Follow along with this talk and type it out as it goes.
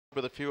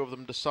with a few of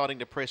them deciding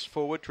to press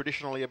forward.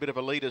 Traditionally a bit of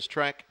a leader's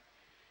track,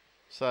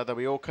 so they'll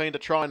be all keen to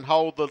try and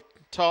hold the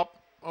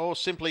top. Oh,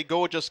 Simply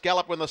Gorgeous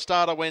gallop when the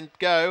starter went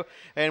go,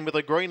 and with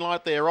a green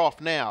light they're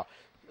off now.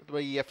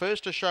 The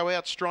first to show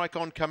out, Strike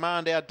on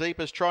Command, our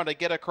deepest, trying to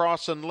get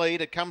across and lead.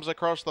 It comes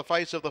across the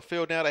face of the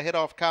field now to head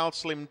off Carl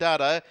Slim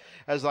Dada.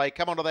 As they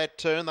come onto that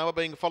turn, they were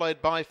being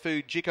followed by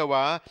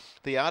Fujikawa.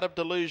 The Art of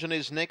Delusion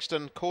is next,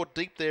 and caught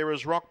deep there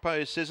as Rock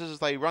Pose Scissors as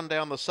they run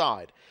down the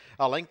side.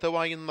 A length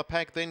away in the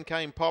pack, then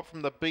came Pop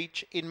from the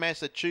Beach in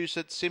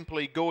Massachusetts.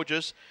 Simply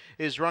Gorgeous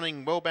is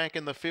running well back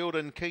in the field,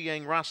 and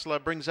Kiyang Rustler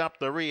brings up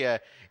the rear.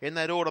 In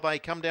that order, they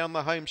come down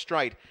the home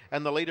straight,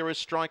 and the leader is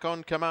Strike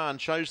on Command.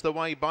 Shows the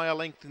way by a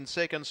length in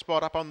second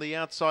spot. Up on the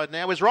outside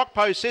now is Rock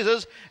Pose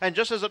Scissors, and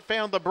just as it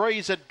found the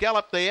breeze, it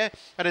galloped there.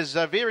 It is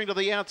veering to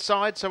the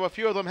outside, so a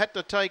few of them had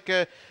to take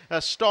a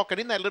stock, and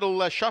in that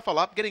little shuffle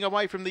up, getting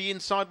away from the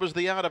inside was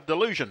the Art of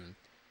Delusion.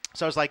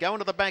 So as they go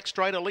into the back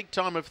straight, a league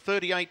time of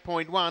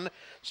 38.1.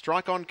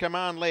 Strike on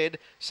Command led.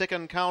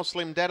 Second, Carl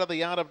Slim Dada.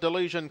 The Art of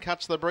Delusion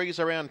cuts the breeze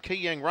around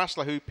Kiyang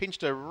Rustler, who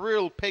pinched a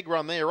real peg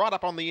run there, right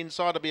up on the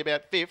inside to be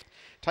about fifth.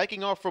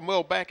 Taking off from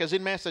well back as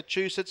in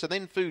Massachusetts, and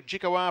then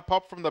Fujikawa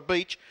Pop from the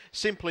Beach.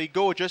 Simply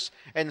Gorgeous,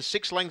 and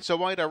 6 lengths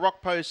away to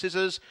Rock Pose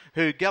Scissors,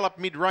 who galloped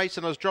mid-race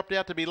and has dropped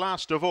out to be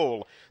last of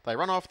all. They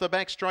run off the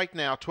back straight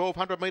now.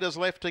 1,200 metres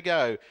left to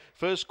go.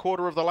 First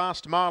quarter of the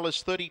last mile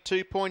is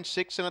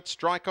 32.6, and it's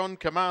Strike on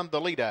Command, the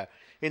leader.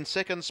 In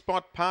second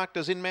spot, parked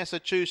as in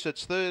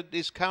Massachusetts. Third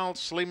is Carl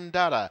Slim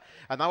Dada,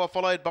 and they were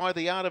followed by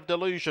the Art of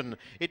Delusion.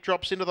 It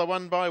drops into the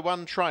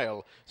 1-by-1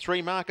 trail.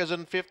 3 markers,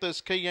 and fifth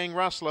is Kiyang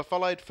Rustler,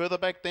 followed further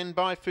back then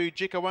by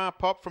Fujikawa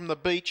Pop from the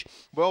Beach.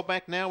 Well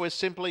back now is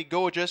Simply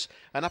Gorgeous,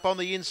 and up on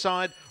the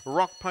inside,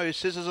 Rock Pose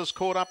Scissors has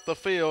caught up the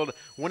field.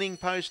 Winning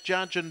Post,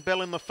 Judge and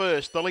Bell in the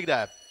first. The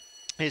leader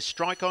is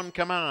Strike on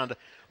Command,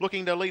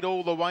 looking to lead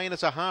all the way, and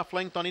it's a half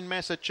length on in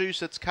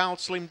Massachusetts. Carl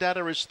Slim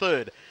Dada is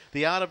third.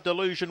 The Art of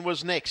Delusion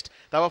was next.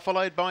 They were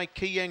followed by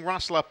Kiyang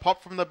Rustler.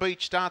 Pop from the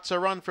Beach starts a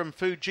run from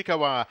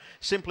Fujikawa.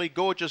 Simply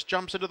Gorgeous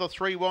jumps into the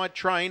 3-wide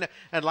train,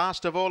 and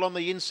last of all on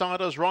the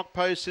insiders, Rock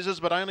Pose Scissors,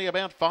 but only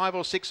about 5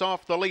 or 6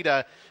 off the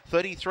leader.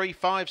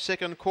 33.5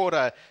 second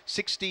quarter.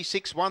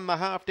 66.1 the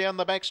half down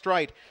the back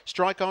straight.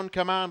 Strike on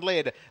Command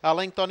led. A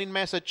length on in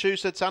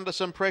Massachusetts under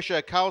some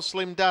pressure. Carl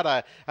Slim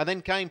Dada, and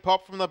then came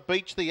Pop from the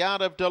Beach. The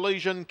Art of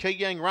Delusion,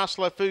 Kiyang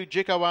Rustler,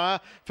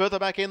 Fujikawa. Further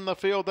back in the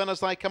field then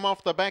as they come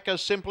off the back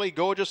as Simply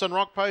Gorgeous and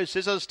Rock Pose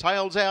Scissors.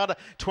 Tails out.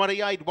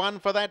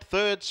 28.1 for that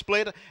third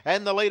split,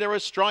 and the leader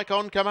is Strike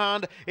on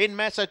Command. In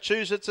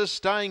Massachusetts is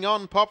staying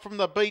on. Pop from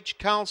the Beach,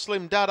 Carl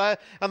Slim Dada,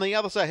 and the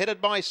others are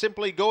headed by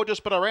Simply Gorgeous,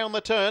 but around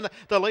the turn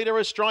the leader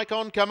is Strike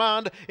on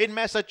Command. In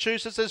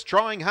Massachusetts is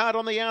trying hard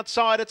on the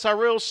outside. It's a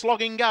real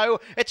slogging go.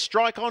 It's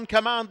Strike on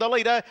Command, the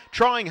leader,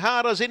 trying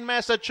hard as in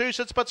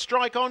Massachusetts, but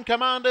Strike on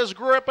Command is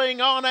gripping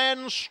on,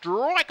 and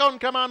Strike on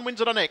Command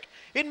wins it a neck.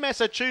 In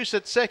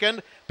Massachusetts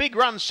second. Big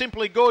run,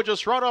 Simply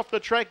Gorgeous, right off the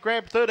track,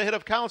 grabbed third ahead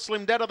of Carl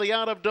Slim Dada, the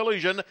Art of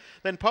Delusion.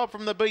 Then Pop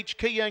from the Beach,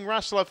 Kiyang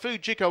Rustler,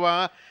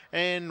 Fujikawa,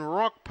 and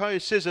Rock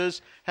Pose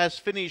Scissors has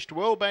finished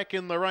well back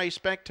in the race,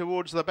 back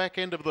towards the back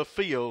end of the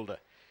field.